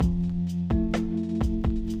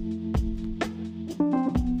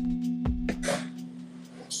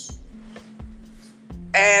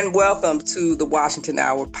And welcome to the Washington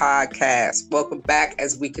Hour podcast. Welcome back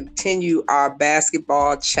as we continue our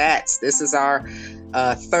basketball chats. This is our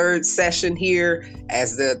third session here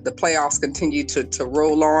as the playoffs continue to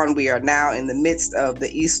roll on. We are now in the midst of the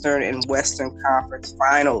Eastern and Western Conference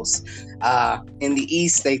Finals. In the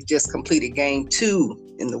East, they've just completed Game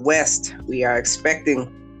 2. In the West, we are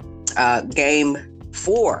expecting Game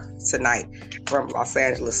 4 tonight from Los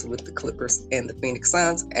Angeles with the Clippers and the Phoenix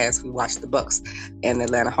Suns as we watch the Bucks and the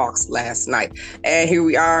Atlanta Hawks last night. And here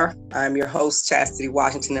we are. I'm your host, Chastity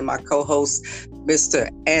Washington, and my co-host, Mr.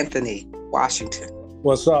 Anthony Washington.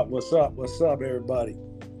 What's up? What's up? What's up, everybody?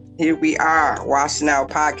 Here we are, Washington Hour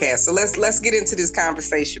podcast. So let's get into this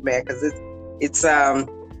conversation, man, because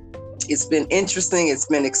it's been interesting. It's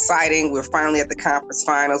been exciting. We're finally at the conference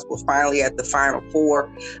finals. We're finally at the Final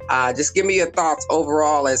Four. Just give me your thoughts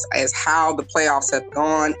overall as how the playoffs have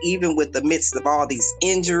gone, even with the midst of all these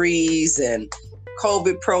injuries and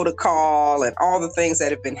COVID protocol and all the things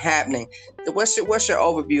that have been happening. What's your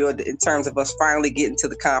overview in terms of us finally getting to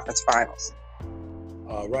the conference finals?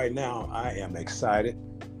 Right now, I am excited.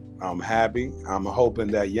 I'm happy. I'm hoping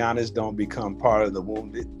that Giannis don't become part of the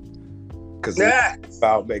wounded. Because it's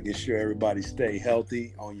about making sure everybody stay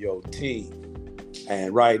healthy on your team.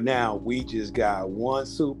 And right now, we just got one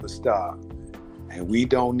superstar, and we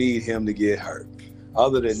don't need him to get hurt.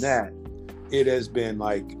 Other than that, it has been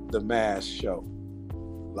like the mass show.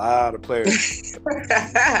 A lot of players.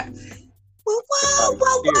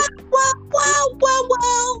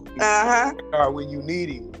 When you need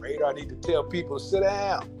him, Radar need to tell people, sit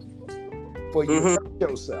down before you hurt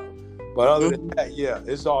yourself. But other than that, yeah,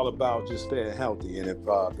 it's all about just staying healthy. And if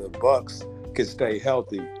the Bucks can stay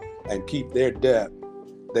healthy and keep their depth,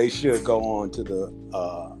 they should go on to the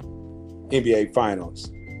NBA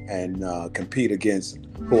Finals and compete against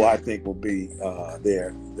who I think will be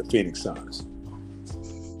the Phoenix Suns.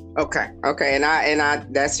 Okay, and I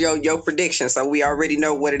that's your prediction. So we already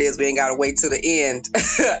know what it is. We ain't got to wait to the end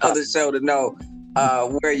of the show to know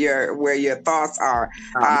where your thoughts are.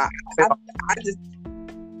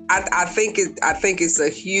 I think it's a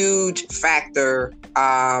huge factor.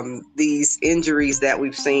 These injuries that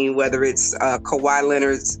we've seen, whether it's Kawhi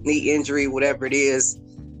Leonard's knee injury, whatever it is,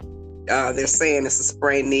 they're saying it's a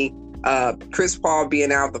sprained knee. Chris Paul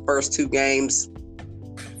being out the first two games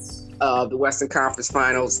of the Western Conference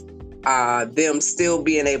Finals, them still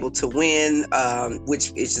being able to win,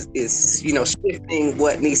 which is shifting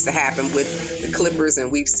what needs to happen with the Clippers,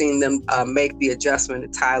 and we've seen them make the adjustment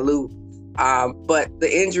to Ty Lue. But the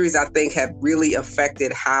injuries, I think, have really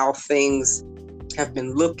affected how things have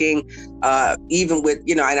been looking, even with,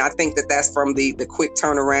 and I think that's from the quick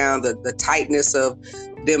turnaround, the tightness of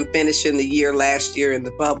them finishing the year last year in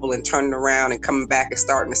the bubble and turning around and coming back and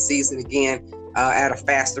starting the season again at a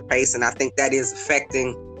faster pace. And I think that is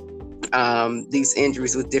affecting these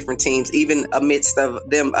injuries with different teams, even amidst of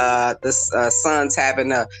them, the Suns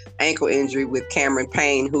having an ankle injury with Cameron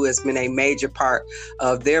Payne, who has been a major part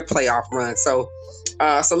of their playoff run. So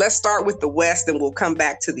let's start with the West, and we'll come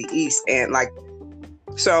back to the East. And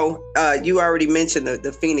you already mentioned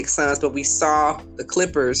the Phoenix Suns, but we saw the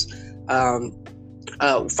Clippers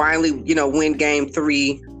finally, win Game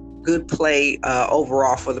 3. Good play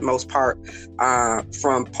overall for the most part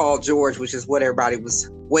from Paul George, which is what everybody was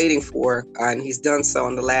waiting for, and he's done so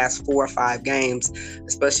in the last 4 or 5 games,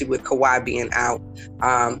 especially with Kawhi being out.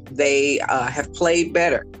 They have played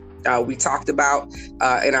better. We talked about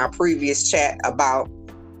in our previous chat about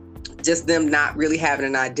just them not really having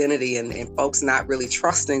an identity and folks not really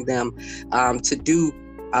trusting them to do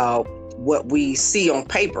what we see on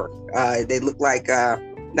paper. They look like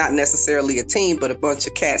not necessarily a team, but a bunch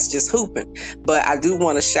of cats just hooping. But I do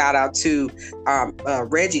want to shout out to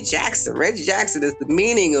Reggie Jackson. Reggie Jackson is the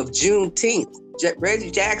meaning of Juneteenth. Reggie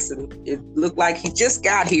Jackson, it looked like he just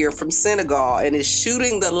got here from Senegal and is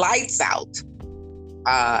shooting the lights out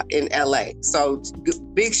in LA. So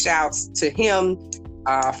big shouts to him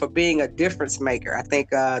for being a difference maker. I think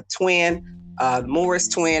Morris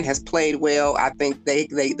Twin has played well. I think they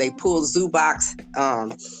pulled Zubac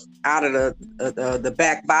out of the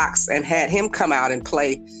back box and had him come out and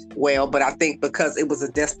play well. But I think because it was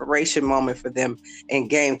a desperation moment for them in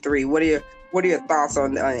Game 3. What are your thoughts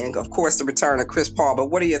on, and of course the return of Chris Paul,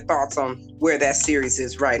 but what are your thoughts on where that series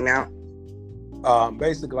is right now?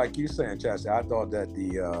 Basically, like you saying, Chastity, I thought that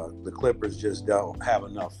the Clippers just don't have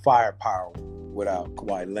enough firepower without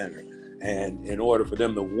Kawhi Leonard. And in order for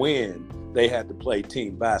them to win, they had to play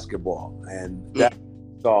team basketball. And that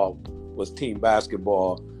all was team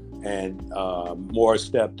basketball. And Morris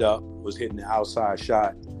stepped up, was hitting the outside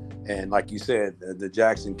shot. And like you said, the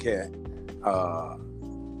Jackson cat,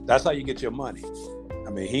 that's how you get your money. I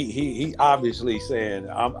mean, he obviously saying,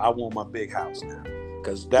 I want my big house now,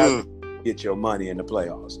 because that's get your money in the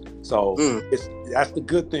playoffs. So that's the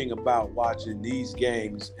good thing about watching these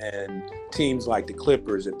games, and teams like the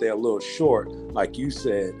Clippers, if they're a little short, like you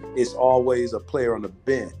said, it's always a player on the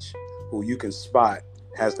bench who you can spot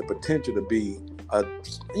has the potential to be I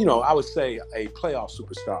would say a playoff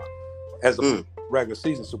superstar as a regular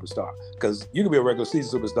season superstar, because you can be a regular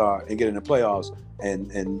season superstar and get in the playoffs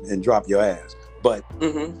and drop your ass. But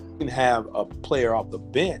you can have a player off the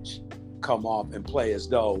bench come off and play as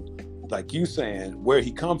though, like you saying, where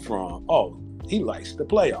he come from, he likes the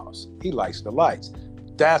playoffs. He likes the lights.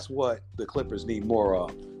 That's what the Clippers need more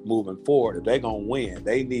of moving forward. If they're going to win,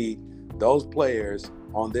 they need those players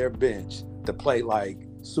on their bench to play like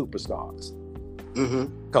superstars.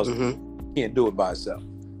 Because he can't do it by himself.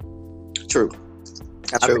 True.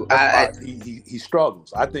 True. He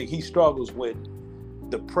struggles. I think he struggles when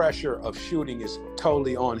the pressure of shooting is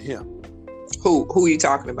totally on him. Who are you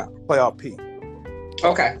talking about? Playoff P.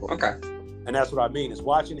 Okay. And that's what I mean, is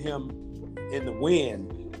watching him in the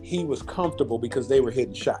win, he was comfortable because they were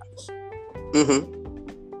hitting shots.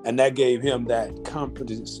 And that gave him that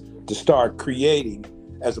confidence to start creating,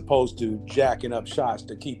 as opposed to jacking up shots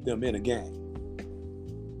to keep them in a game.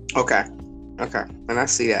 Okay. And I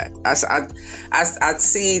see that. I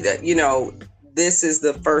see that, this is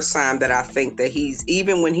the first time that I think that he's,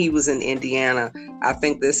 even when he was in Indiana, I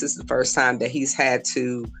think this is the first time that he's had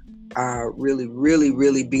to really, really,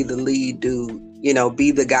 really be the lead dude,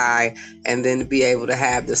 be the guy, and then be able to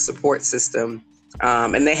have the support system.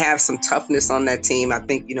 And they have some toughness on that team. I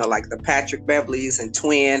think, like the Patrick Beverleys and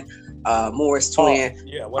Twin, Morris Twin.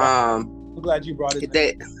 I'm glad you brought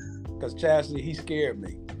it because Chastity, he scared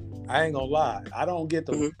me. I ain't gonna lie. I don't get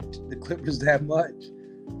the Clippers that much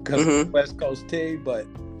because of the West Coast team, but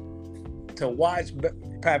to watch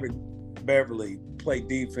Patrick Beverley play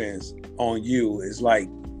defense on you is like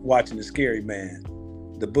watching the scary man,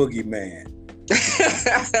 the boogeyman.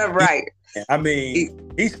 Right. I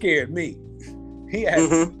mean, he scared me. He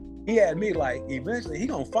had me like, eventually he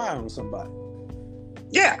gonna fire on somebody.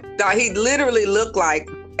 Yeah, he literally looked like,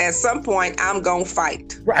 at some point, I'm gonna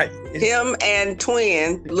fight. Right. Him and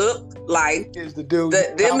Twin look like is the dude.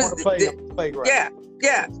 Them is the playground.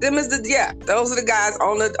 Yeah. Them is those are the guys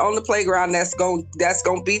on the playground that's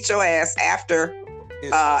gonna beat your ass after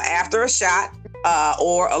a shot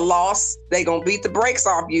or a loss. They gonna beat the brakes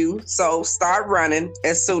off you. So start running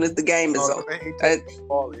as soon as the game is over.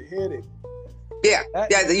 Ball and hit it. Yeah.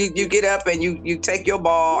 You get up and you take your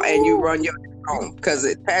ball and you run your home, because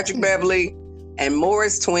Patrick Beverley and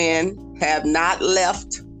Morris Twin have not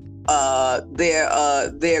left their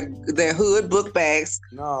hood book bags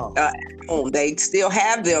at home. They still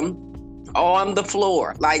have them on the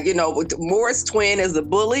floor. Like, Morris Twin is a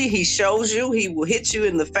bully. He shows you, he will hit you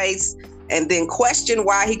in the face and then question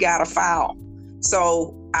why he got a foul.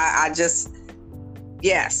 So I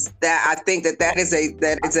think that is a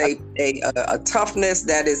toughness,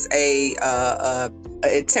 that is a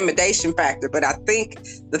intimidation factor. But I think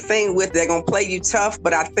the thing with, they're gonna play you tough,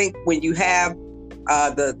 but I think when you have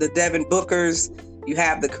the Devin Bookers, you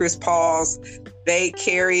have the Chris Pauls, they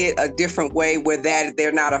carry it a different way, where that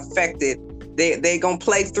they're not affected. They gonna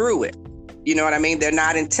play through it. You know what I mean? They're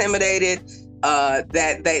not intimidated.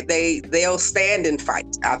 That they'll stand and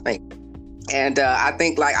fight, I think. And I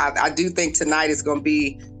think, I do think tonight is going to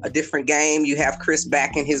be a different game. You have Chris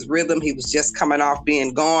back in his rhythm. He was just coming off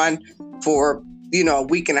being gone for, a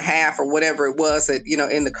week and a half or whatever it was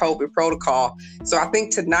in the COVID protocol. So I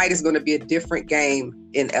think tonight is going to be a different game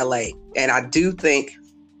in LA. And I do think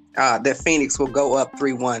that Phoenix will go up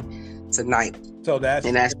 3-1 tonight. So that's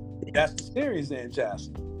the series then,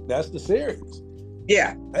 Chastity. That's the series.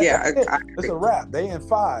 Yeah. It's a wrap. They in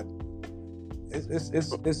 5.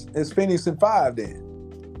 It's Phoenix in 5 then.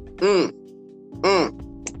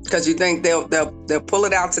 Because you think they'll pull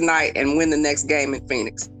it out tonight and win the next game in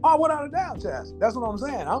Phoenix? Oh, without a doubt, Chas. That's what I'm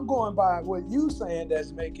saying. I'm going by what you saying.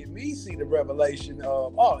 That's making me see the revelation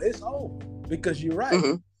of, it's over. Because you're right.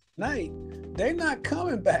 Tonight, they're not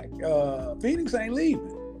coming back. Phoenix ain't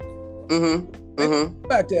leaving.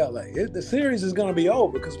 Back to LA. The series is going to be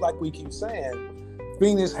over because, like we keep saying,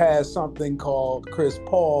 Phoenix has something called Chris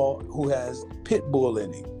Paul, who has Pitbull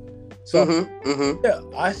in him. So, yeah,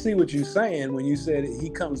 I see what you're saying when you said he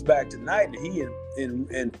comes back tonight and he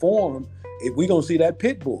in form. If we gonna see that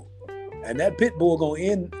Pitbull, and that Pitbull gonna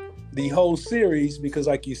end the whole series, because,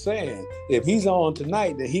 like you're saying, if he's on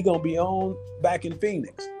tonight, then he gonna be on back in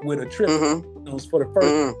Phoenix with a trip for the first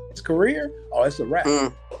of his career. Oh, it's a wrap.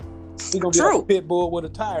 He's gonna be like a Pitbull with a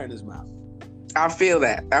tire in his mouth. I feel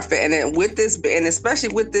that. And then with this, and especially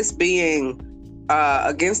with this being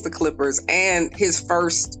against the Clippers and his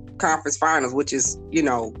first conference finals, which is,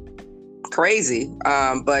 crazy.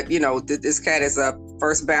 But, this cat is a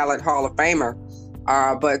first ballot Hall of Famer.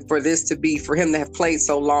 But for him to have played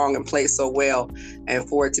so long and played so well, and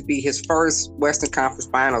for it to be his first Western Conference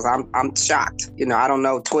Finals, I'm shocked. I don't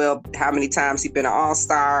know 12 how many times he's been an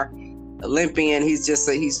All-Star, Olympian. He's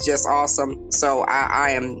just awesome. So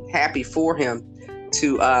I am happy for him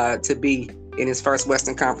to be in his first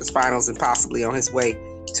Western Conference Finals and possibly on his way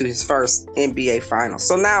to his first NBA Finals.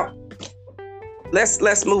 So now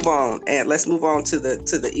let's move on, and let's move on to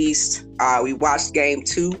the East. We watched Game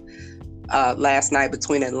 2 last night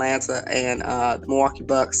between Atlanta and the Milwaukee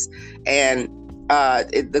Bucks, and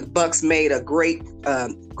the Bucks made a great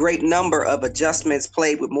number of adjustments,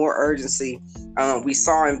 played with more urgency. We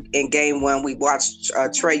saw in Game 1. We watched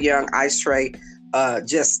Trae Young, Ice Trae,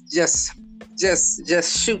 just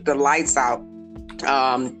shoot the lights out,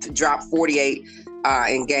 to drop 48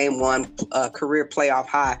 in Game 1, career playoff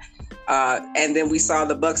high. And then we saw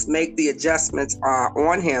the Bucks make the adjustments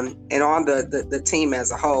on him and on the team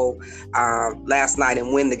as a whole last night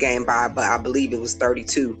and win the game by, I believe it was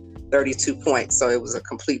 32 points. So it was a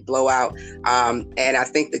complete blowout. And I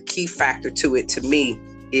think the key factor to it, to me,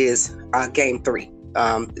 is Game 3,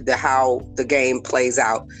 how the game plays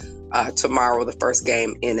out tomorrow, the first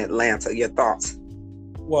game in Atlanta. Your thoughts?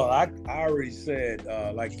 Well, I already said,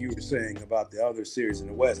 like you were saying about the other series in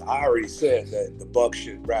the West, I already said that the Bucks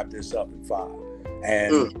should wrap this up in 5.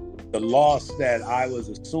 And the loss that I was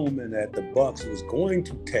assuming that the Bucks was going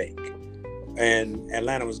to take and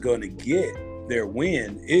Atlanta was going to get their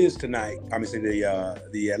win is tonight.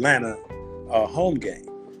 The Atlanta home game.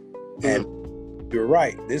 And you're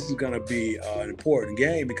right. This is going to be an important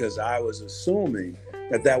game because I was assuming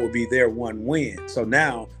that would be their one win. So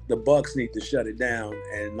now the Bucks need to shut it down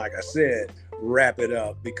and, like I said, wrap it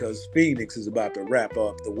up because Phoenix is about to wrap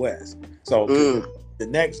up the West. So the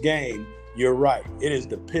next game, you're right. It is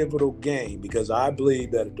the pivotal game because I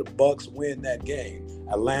believe that if the Bucks win that game,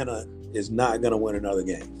 Atlanta is not going to win another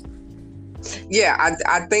game. Yeah,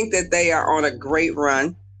 I think that they are on a great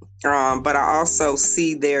run, but I also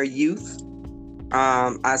see their youth.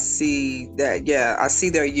 I see their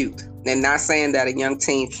youth. And not saying that a young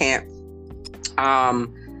team can't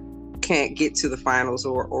get to the finals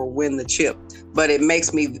or win the chip, but it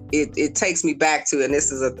takes me back to, and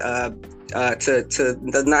this is to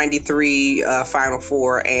the '93 Final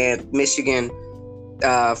Four and Michigan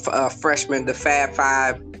freshmen, the Fab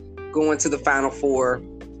Five, going to the Final Four.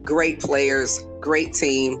 Great players, great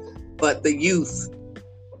team, but the youth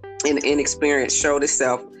and inexperience showed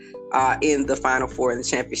itself in the Final Four in the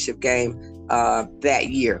championship game that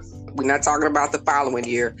year. We're not talking about the following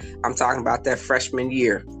year. I'm talking about that freshman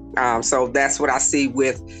year. So that's what I see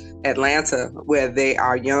with Atlanta, where they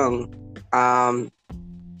are young,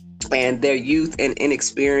 and their youth and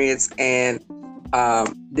inexperience, and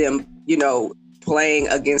them, playing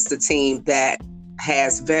against a team that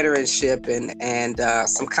has veteranship and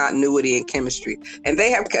some continuity and chemistry. And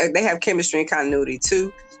they have chemistry and continuity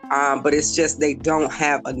too, but it's just they don't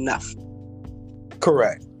have enough.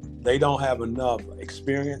 Correct. They don't have enough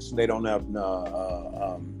experience. They don't have,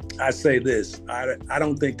 I say this, I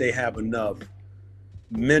don't think they have enough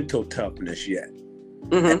mental toughness yet.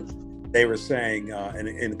 Mm-hmm. They were saying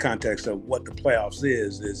in the context of what the playoffs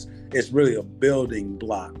is it's really a building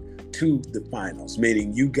block to the finals,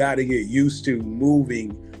 meaning you got to get used to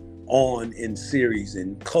moving on in series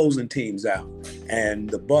and closing teams out. And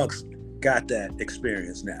the Bucks got that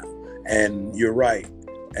experience now. And you're right,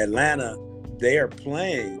 Atlanta, they are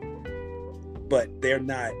playing, but they're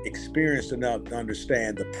not experienced enough to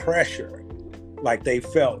understand the pressure like they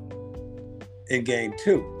felt in Game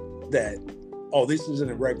 2, that, this isn't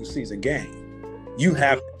a regular season game. You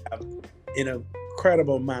have to have an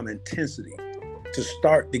incredible amount of intensity to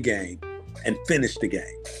start the game and finish the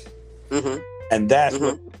game. Mm-hmm. And that's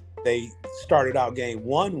what they started out Game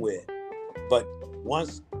 1 with. But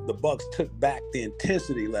once the Bucks took back the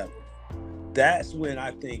intensity level, that's when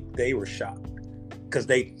I think they were shocked. Because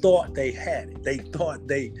they thought they had it. They thought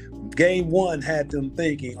Game 1 had them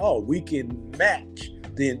thinking, we can match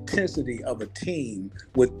the intensity of a team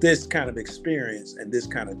with this kind of experience and this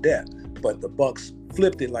kind of depth. But the Bucks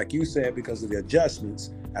flipped it, like you said, because of the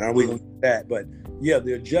adjustments. I don't know if we're going to do that, but yeah,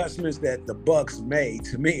 the adjustments that the Bucks made,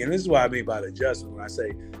 to me, and this is what I mean by the adjustment when I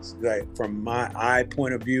say, like, from my eye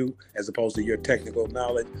point of view, as opposed to your technical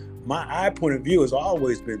knowledge, my eye point of view has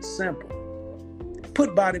always been simple.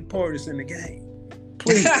 Put Bobby Portis in the game.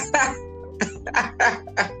 Please.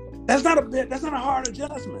 That's not a hard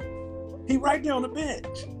adjustment. He right there on the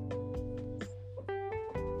bench.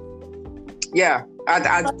 Yeah,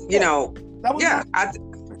 That was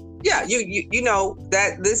you know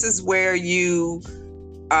that this is where you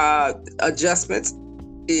adjustments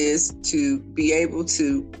is to be able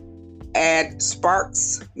to add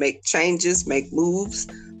sparks, make changes, make moves.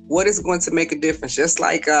 What is going to make a difference? Just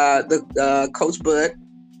like the Coach Bud,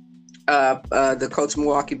 the coach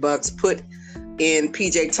Milwaukee Bucks put in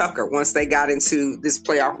PJ Tucker once they got into this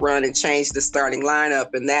playoff run and changed the starting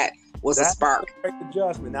lineup, and that was a spark. A great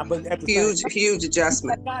adjustment. Now, but at the huge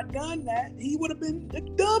adjustment. If he had not done that, he would have been the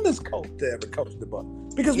dumbest coach to ever coach the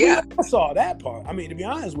Bucks. Because we all saw that part. I mean, to be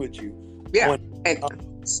honest with you, when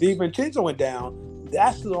Steve Vincenzo went down,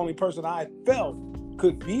 that's the only person I felt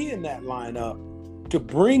could be in that lineup to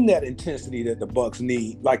bring that intensity that the Bucks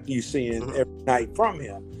need, like you're seeing every night from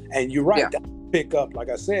him. And you're right, that pick up, like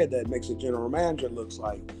I said, that makes a general manager looks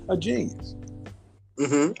like a genius.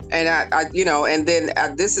 Mm-hmm. And I you know, and then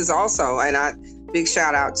this is also, and big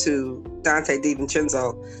shout out to Dante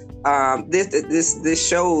DiVincenzo. This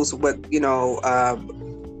shows what, you know,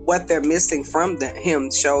 what they're missing from him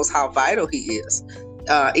shows how vital he is.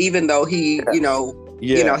 Even though he, you know,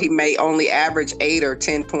 he may only average 8 or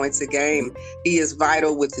 10 points a game, he is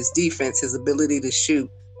vital with his defense, his ability to shoot,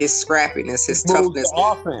 his scrappiness, his toughness.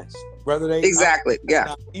 Offense, whether they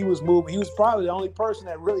he was moving. He was probably the only person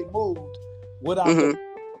that really moved without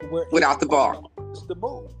the ball. The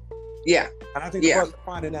move. Yeah, and I think the Bucks are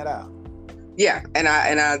finding that out. Yeah, and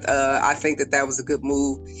I think that was a good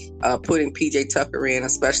move, putting PJ Tucker in,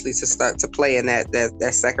 especially to start to play in that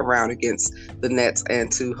second round against the Nets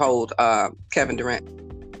and to hold Kevin Durant.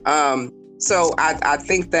 So I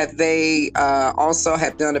think that they also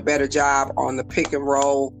have done a better job on the pick and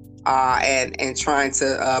roll and trying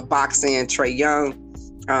to box in Trae Young.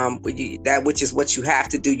 Which is what you have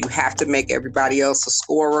to do. You have to make everybody else a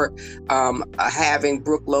scorer. Having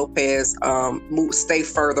Brook Lopez stay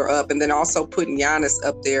further up, and then also putting Giannis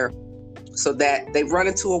up there so that they run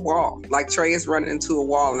into a wall. Like Trae is running into a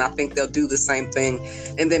wall, and I think they'll do the same thing,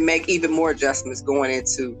 and then make even more adjustments going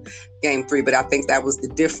into Game 3. But I think that was the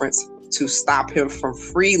difference to stop him from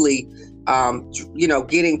freely,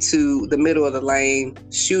 getting to the middle of the lane,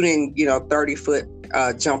 shooting, 30-foot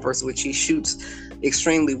jumpers, which he shoots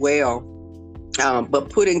extremely well,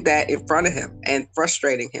 but putting that in front of him and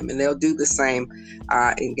frustrating him, and they'll do the same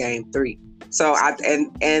in Game 3. So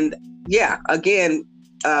again,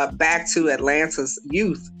 back to Atlanta's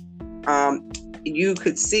youth, you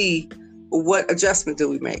could see what adjustment do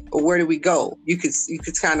we make, or where do we go? You could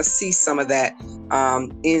kind of see some of that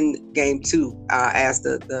in Game 2 as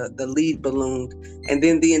the lead ballooned, and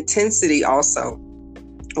then the intensity also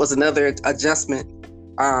was another adjustment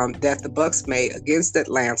that the Bucks made against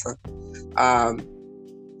Atlanta. The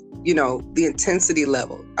intensity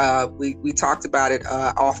level. We talked about it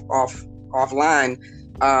offline,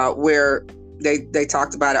 where they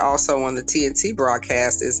talked about it also on the TNT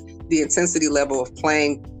broadcast, is the intensity level of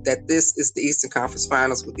playing, that this is the Eastern Conference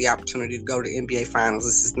Finals with the opportunity to go to NBA Finals.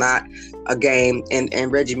 This is not a game,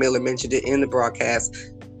 and Reggie Miller mentioned it in the broadcast.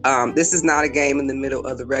 This is not a game in the middle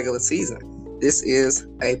of the regular season. This is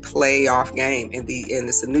a playoff game, and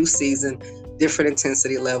it's a new season, different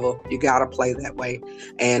intensity level. You got to play that way,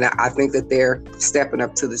 and I think that they're stepping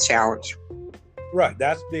up to the challenge. Right,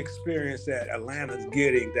 that's the experience that Atlanta's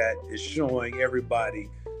getting, that is showing everybody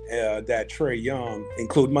that Trae Young,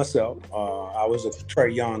 including myself, I was a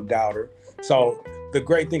Trae Young doubter. So the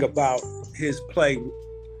great thing about his play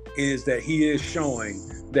is that he is showing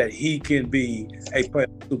that he can be a playoff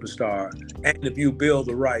superstar, and if you build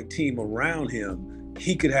the right team around him,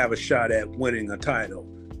 he could have a shot at winning a title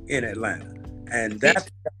in Atlanta. And that's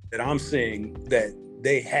that I'm seeing that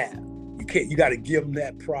they have. You got to give them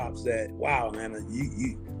that props. That wow, Atlanta,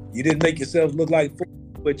 you didn't make yourself look like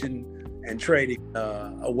switching and trading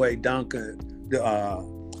away Duncan,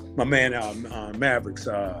 my man, Mavericks.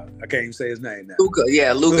 I can't even say his name now. Luka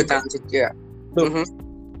Doncic, yeah.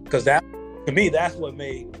 Because that, to me, that's what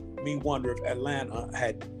made me wonder if Atlanta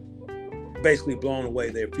had basically blown away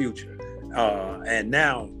their future. And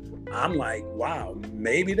now I'm like, wow,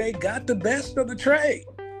 maybe they got the best of the trade.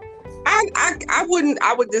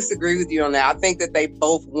 I would disagree with you on that. I think that they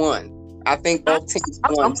both won. I think both teams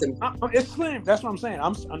won. It's slim. That's what I'm saying.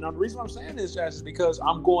 The reason I'm saying this is because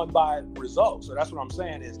I'm going by results. So that's what I'm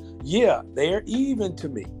saying is, yeah, they're even to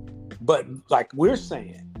me. But like we're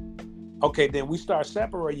saying, okay, then we start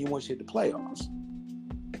separating you once you hit the playoffs.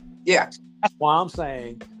 Yeah. That's why I'm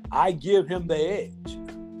saying I give him the edge,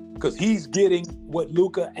 because he's getting what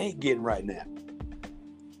Luka ain't getting right now.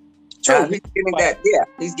 True. He's getting that. Yeah,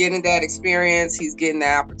 he's getting that experience. He's getting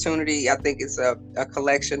the opportunity. I think it's a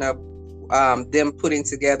collection of them putting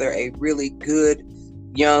together a really good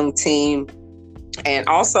young team And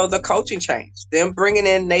also the coaching change. Them bringing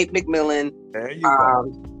in Nate McMillan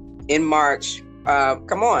in March.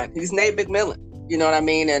 Come on, he's Nate McMillan. You know what I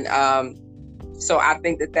mean? And so I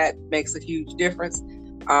think that makes a huge difference.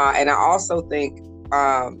 And I also think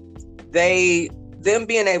them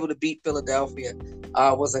being able to beat Philadelphia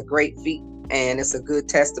was a great feat. And it's a good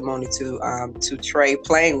testimony to Trey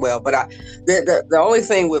playing well. But the only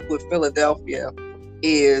thing with Philadelphia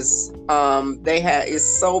is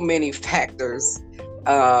is so many factors.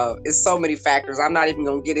 It's so many factors. I'm not even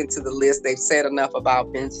going to get into the list. They've said enough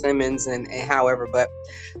about Ben Simmons and however, but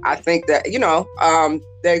I think that,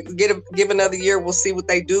 they give another year. We'll see what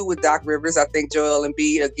they do with Doc Rivers. I think Joel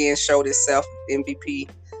Embiid again showed himself MVP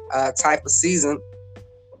type of season.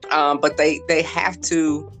 But they have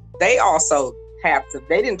to. They also have to.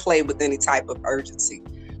 They didn't play with any type of urgency.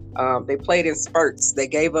 They played in spurts. They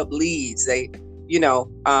gave up leads.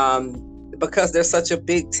 Because they're such a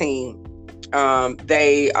big team,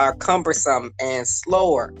 they are cumbersome and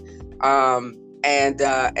slower. And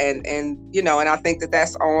I think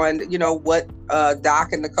that's on, what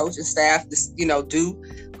Doc and the coaching staff, do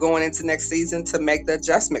going into next season to make the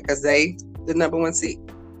adjustment, because the number one seed.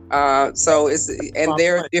 So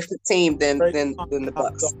they're a different team than the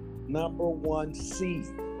Bucks. Number one seed.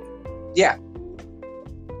 Yeah.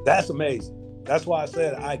 That's amazing. That's why I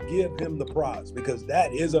said I give him the props, because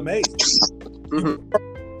that is amazing. In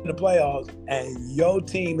the playoffs and your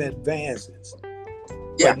team advances.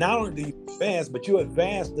 Yeah. But not only do you advance, but you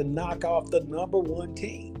advance to knock off the number one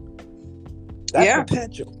team. That's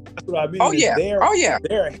potential. That's what I mean. They're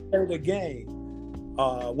ahead of the game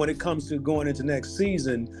when it comes to going into next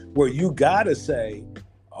season, where you got to say,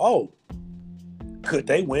 oh, could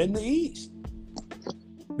they win the East?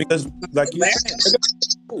 Because, like you said,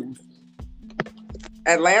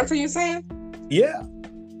 Atlanta, you saying? Yeah.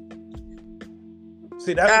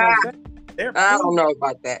 See, that's what I'm saying. I don't know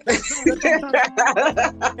about that.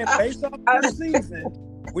 And based on this season,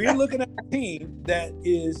 we're looking at a team that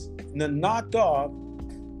is knocked off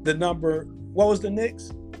the number. What was the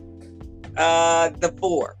Knicks? The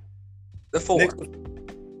four.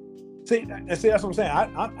 See, that's what I'm saying.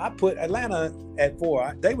 I put Atlanta at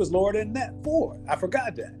 4. They was lower than that 4. I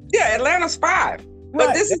forgot that. Yeah, Atlanta's 5. But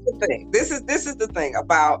right. This is the thing. This is the thing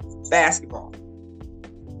about basketball.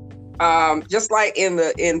 Just like in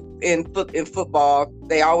football,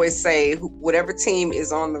 they always say whatever team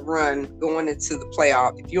is on the run going into the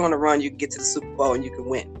playoff, if you're on the run, you can get to the Super Bowl and you can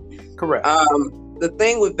win. Correct. The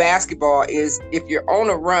thing with basketball is if you're on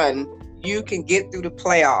a run, you can get through the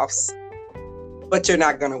playoffs, but you're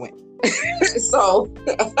not going to win. So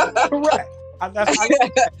correct.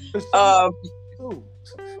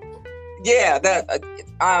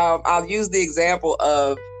 I'll use the example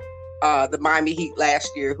of the Miami Heat last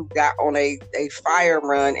year, who got on a fire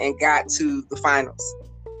run and got to the finals,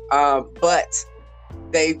 but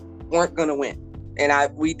they weren't going to win, and I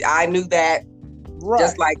knew that. Right.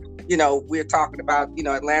 Just like we're talking about,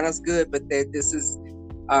 Atlanta's good, but this is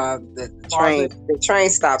the train. The train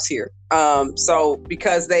stops here. So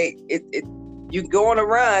because you go on a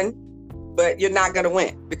run, but you're not going to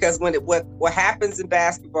win, because what happens in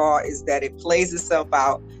basketball is that it plays itself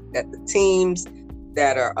out, that the teams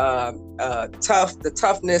that are tough, the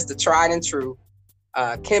toughness, the tried and true,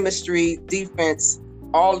 chemistry, defense,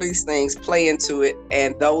 all these things play into it,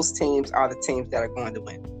 and those teams are the teams that are going to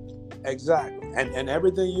win. Exactly. And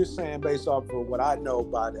everything you're saying, based off of what I know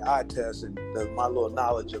by the eye test and my little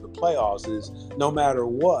knowledge of the playoffs, is no matter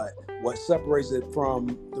what separates it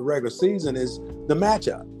from the regular season is the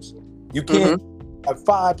matchups. You can't have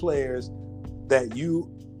 5 players that you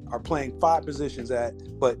are playing 5 positions at,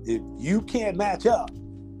 but if you can't match up,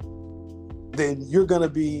 then you're going to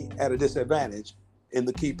be at a disadvantage in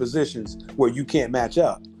the key positions where you can't match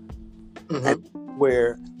up. And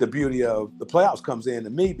where the beauty of the playoffs comes in to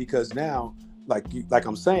me, because now, like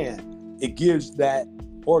I'm saying, it gives that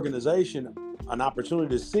organization an opportunity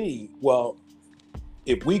to see, well,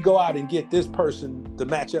 if we go out and get this person to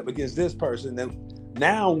match up against this person, then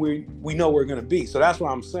now we know where we're going to be. So that's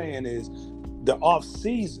what I'm saying is the off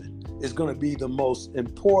season is going to be the most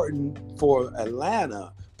important for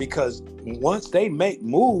Atlanta, because once they make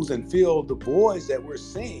moves and fill the voids that we're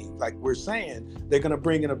seeing, like we're saying, they're going to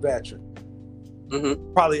bring in a veteran,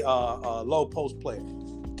 probably a low post player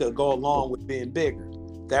to go along with being bigger.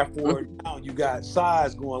 Therefore, now you got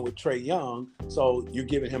size going with Trae Young, so you're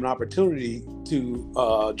giving him an opportunity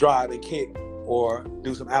to drive and kick or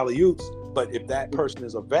do some alley-oops. But if that person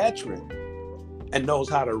is a veteran and knows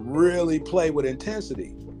how to really play with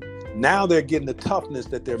intensity, now they're getting the toughness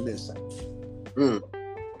that they're missing.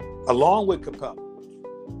 Along with Capella.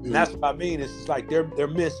 And that's what I mean. It's just like they're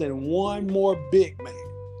missing one more big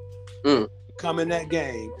man come in that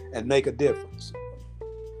game and make a difference.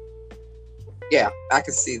 Yeah, I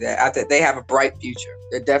can see that. I think they have a bright future.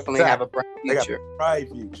 They definitely have a bright future. They got a bright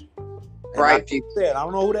future. Bright future. Said, I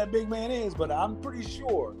don't know who that big man is, but I'm pretty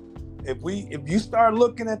sure if you start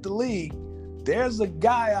looking at the league, there's a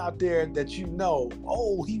guy out there that he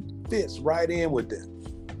fits right in with them.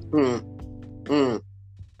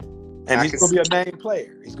 And he's going to be a name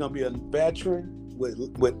player. He's going to be a veteran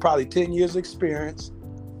with probably 10 years experience.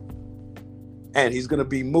 And he's going to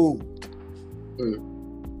be moved.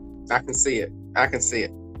 I can see it.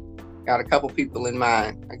 Got a couple people in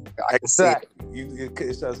mind. I can see it.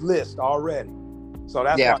 It's a list already. So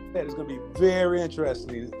that's why I said it's going to be very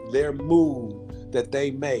interesting, their move that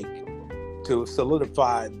they make to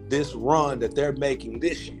solidify this run that they're making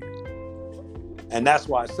this year. And that's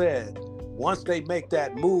why I said, once they make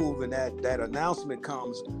that move and that announcement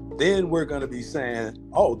comes, then we're going to be saying,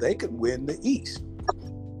 oh, they could win the East.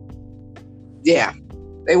 Yeah,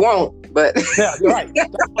 they won't, but yeah, you're right.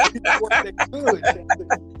 They could.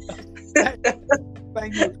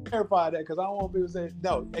 Thank you for clarifying that, because I don't want people to say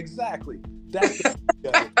no. Exactly, that's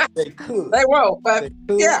they could. They won't, but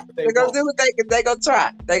they're gonna do what they gonna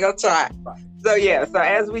try. They gonna try. Right. So so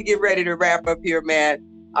as we get ready to wrap up here, man.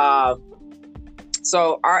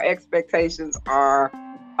 So our expectations are.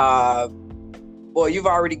 Well, you've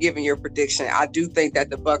already given your prediction. I do think that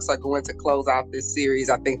the Bucks are going to close out this series.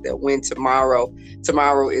 I think that win tomorrow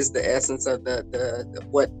is the essence of the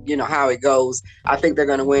what, how it goes. I think they're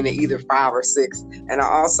going to win in either 5 or 6. And I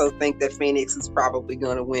also think that Phoenix is probably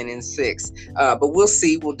going to win in 6. But we'll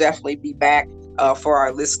see. We'll definitely be back for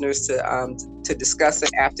our listeners to discuss it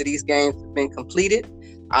after these games have been completed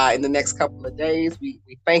in the next couple of days. We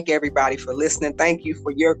thank everybody for listening. Thank you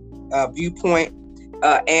for your viewpoint.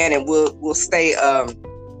 And we'll stay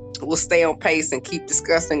on pace and keep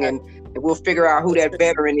discussing, and we'll figure out who that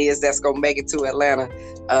veteran is that's gonna make it to Atlanta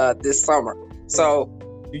this summer. So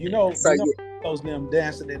those them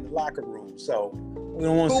dancing in the locker room. So we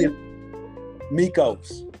don't want to see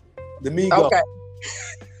Migos, the Migos. Okay.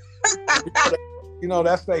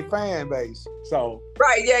 That's their fan base. So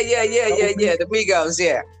right, yeah, the Migos,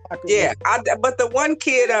 yeah. But the one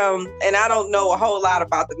kid, and I don't know a whole lot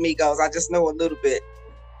about the Migos. I just know a little bit.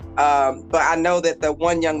 But I know that the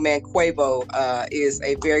one young man, Quavo, is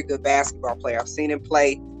a very good basketball player. I've seen him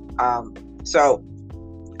play. So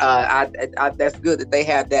that's good that they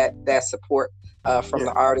have that support from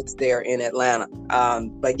the artists there in Atlanta.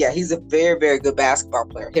 But yeah, he's a very, very good basketball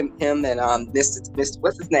player. Him and Mr.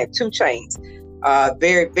 what's his name? 2 Chainz.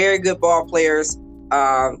 Very, very good ball players.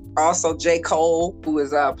 Also J. Cole, who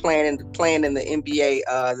is playing in the NBA,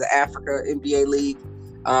 the Africa NBA League.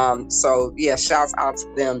 So yeah, shouts out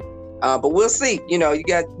to them. But we'll see. You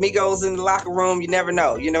got Migos in the locker room. You never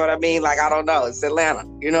know. You know what I mean? Like, I don't know. It's Atlanta.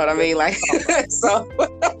 You know what I mean? Like, so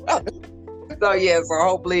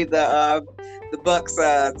hopefully the Bucks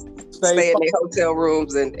stay in their hotel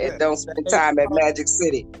rooms and don't spend time at Magic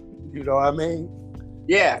City. You know what I mean?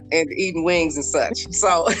 Yeah, and eating wings and such.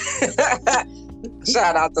 So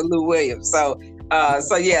shout out to Lou Williams. So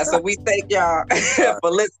we thank y'all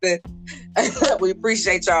for listening. We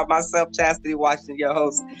appreciate y'all. Myself, Chastity Washington, your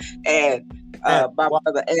host, and my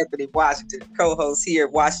brother Anthony Washington, co-host here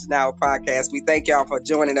at Washington Hour Podcast. We thank y'all for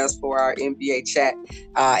joining us for our NBA chat,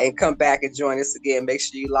 and come back and join us again. Make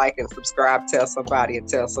sure you like and subscribe. Tell somebody.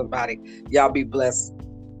 Y'all be blessed.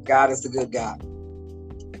 God is a good God.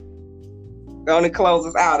 Going to close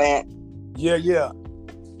us out, Ant. Yeah.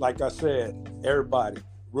 Like I said, everybody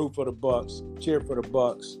root for the Bucks, cheer for the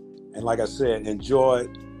Bucks, and like I said, enjoy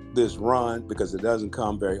this run because it doesn't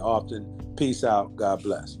come very often. Peace out. God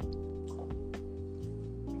bless.